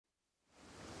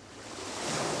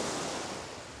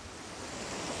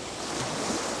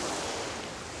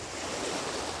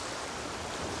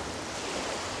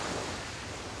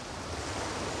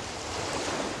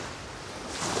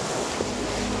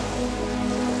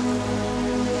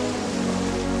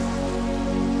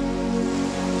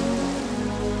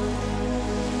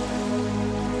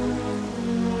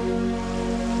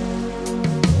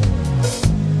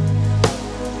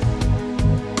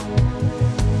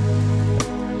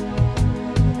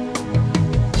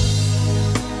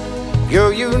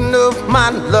Girl, you know my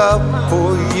love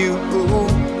for you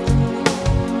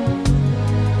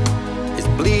is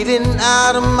bleeding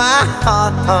out of my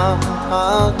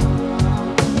heart.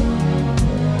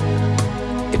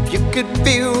 If you could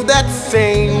feel that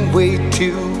same way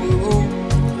too,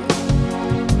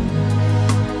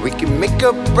 we can make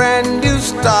a brand new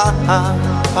start.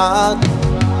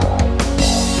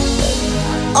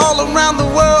 All around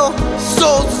the world,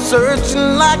 souls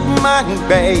searching like mine,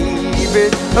 baby.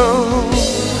 Oh,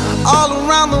 all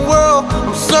around the world,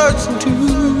 I'm searching too.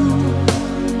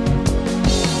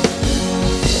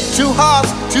 Two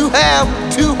hearts, to have,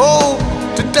 to hold,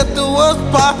 to death do us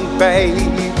part,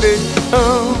 baby.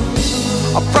 Oh,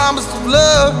 a promise of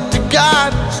love to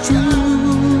God is true.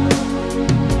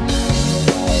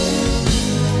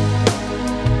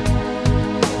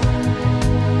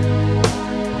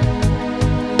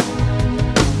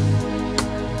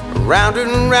 Round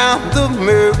and round the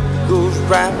goes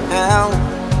round.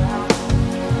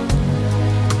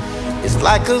 It's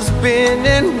like a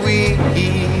spinning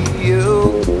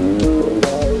wheel.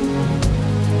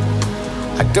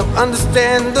 I don't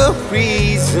understand the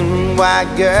reason why,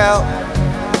 girl,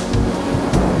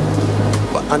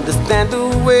 but understand the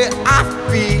way I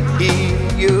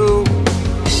feel.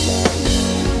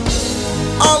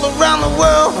 All around the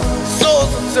world,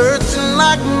 souls are searching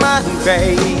like mine,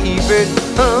 baby.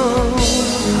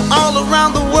 All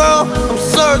around the world, I'm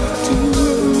searching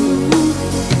too.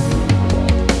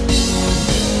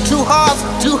 Two hearts,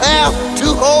 to have, to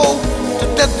hold, to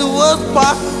death do us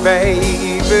part,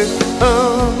 baby.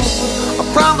 A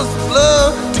promise of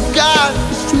love to God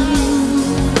is true.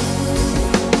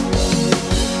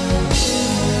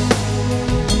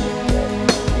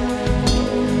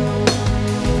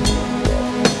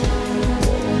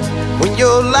 When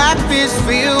your life is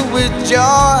filled with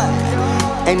joy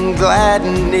and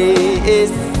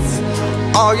gladness,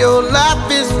 all your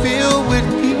life is filled with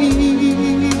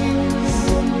peace.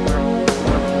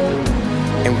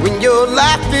 And when your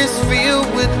life is filled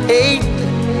with hate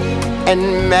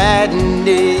and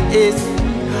madness,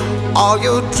 all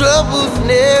your troubles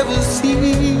never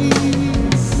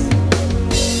cease.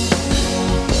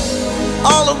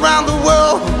 All around the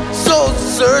world, souls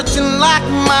searching like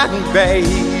mine,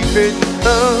 baby.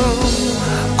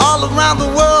 All around the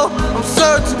world, I'm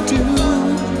searching too.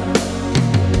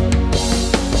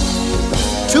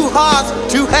 Two hearts,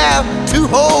 to have, to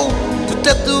hold, to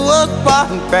death do us part,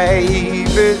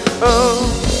 baby.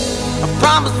 A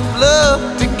promise of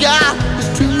love to God is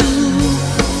true.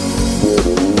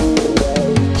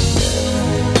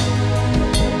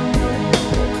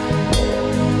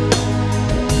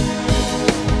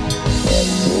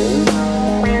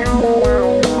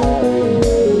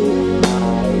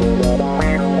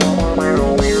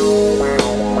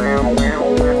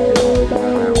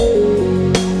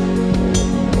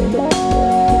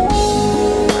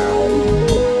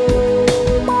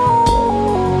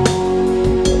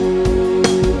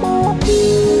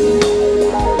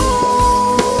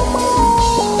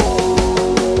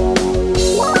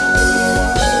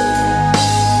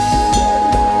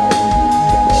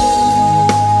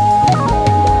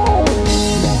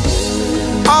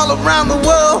 Around the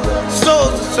world,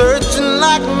 souls are searching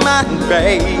like mine,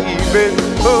 baby.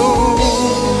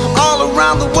 Oh, all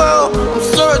around the world, I'm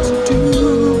searching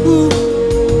too.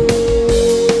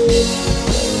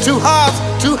 Two hearts,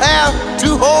 to have,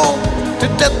 to hold, to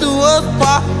death do us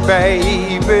part,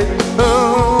 baby.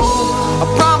 Oh, a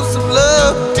promise of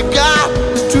love to God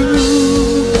is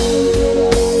true.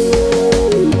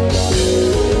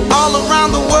 All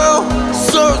around the world,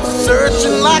 souls are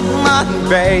searching like mine,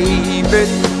 baby.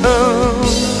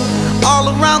 All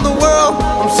around the world,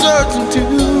 I'm searching too.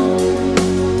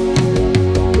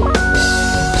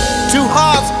 Two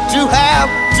hearts, to have,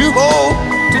 to hold,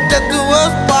 to death do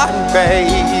us part,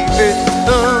 baby.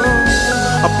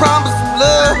 A promise of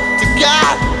love to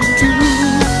God is true.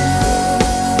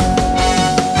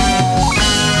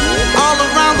 All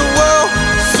around the world,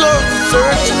 souls are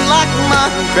searching like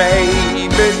mine,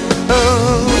 baby.